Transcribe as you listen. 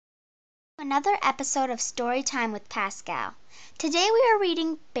Another episode of Storytime with Pascale. Today we are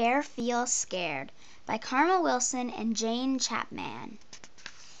reading Bear Feels Scared by Karma Wilson and Jane Chapman.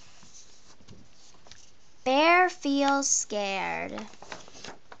 Bear feels scared.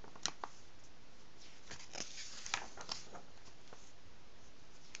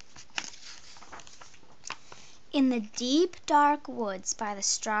 In the deep, dark woods by the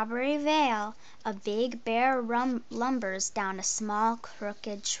strawberry vale, a big bear lumbers down a small,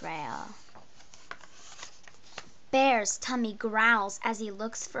 crooked trail. Bear's tummy growls as he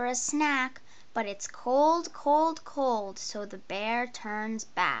looks for a snack, but it's cold, cold, cold, so the bear turns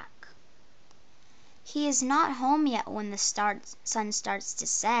back. He is not home yet when the sun starts to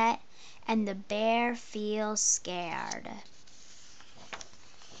set, and the bear feels scared.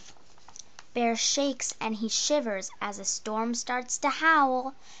 Bear shakes and he shivers as a storm starts to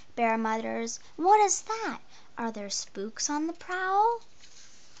howl. Bear mutters, "What is that? Are there spooks on the prowl?"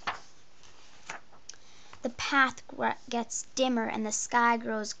 The path gets dimmer and the sky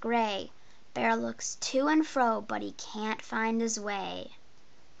grows gray. Bear looks to and fro, but he can't find his way.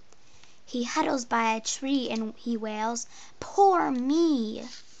 He huddles by a tree and he wails, "Poor me!"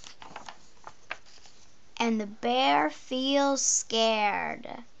 And the bear feels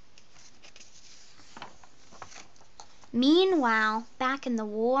scared. Meanwhile, back in the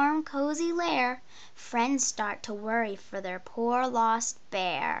warm, cozy lair, friends start to worry for their poor lost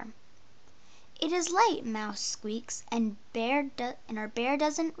bear. "It is late," Mouse squeaks, and our bear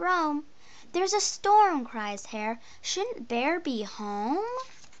doesn't roam." "There's a storm," cries Hare. "Shouldn't Bear be home?"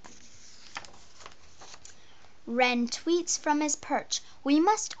 Wren tweets from his perch, "We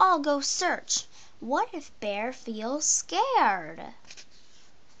must all go search. What if Bear feels scared?"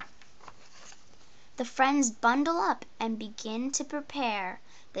 The friends bundle up and begin to prepare.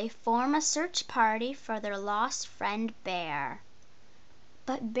 They form a search party for their lost friend Bear.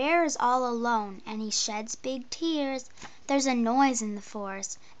 But Bear is all alone and he sheds big tears. There's a noise in the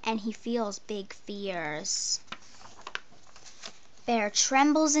forest and he feels big fears. Bear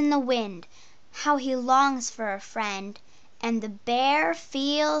trembles in the wind. How he longs for a friend. And the bear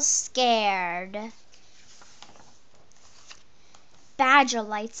feels scared. Badger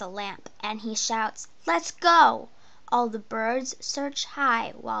lights a lamp and he shouts, "Let's go!" All the birds search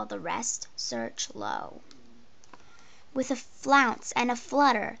high while the rest search low. With a flounce and a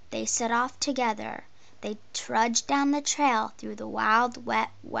flutter they set off together. They trudge down the trail through the wild, wet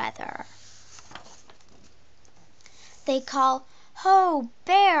weather. They call, "Ho,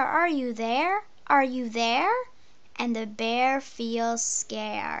 Bear, are you there? Are you there?" And the bear feels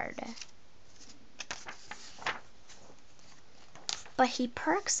scared. But he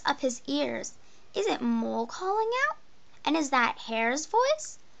perks up his ears. Is it Mole calling out? And is that Hare's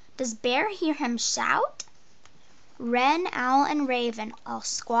voice? Does Bear hear him shout? Wren, Owl, and Raven all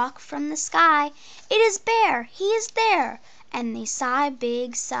squawk from the sky, "It is Bear! He is there!" And they sigh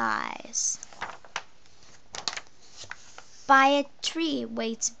big sighs. By a tree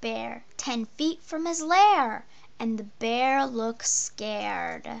waits Bear, 10 feet from his lair, and the bear looks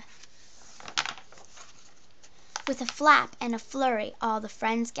scared. With a flap and a flurry all the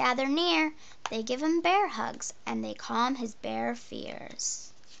friends gather near. They give him bear hugs and they calm his bear fears.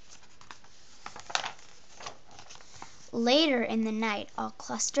 Later in the night, all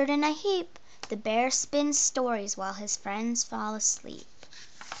clustered in a heap, the bear spins stories while his friends fall asleep.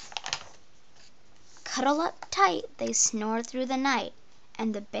 Cuddled up tight, they snore through the night,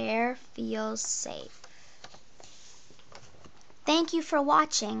 and the bear feels safe. Thank you for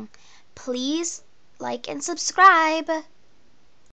watching. Please like and subscribe.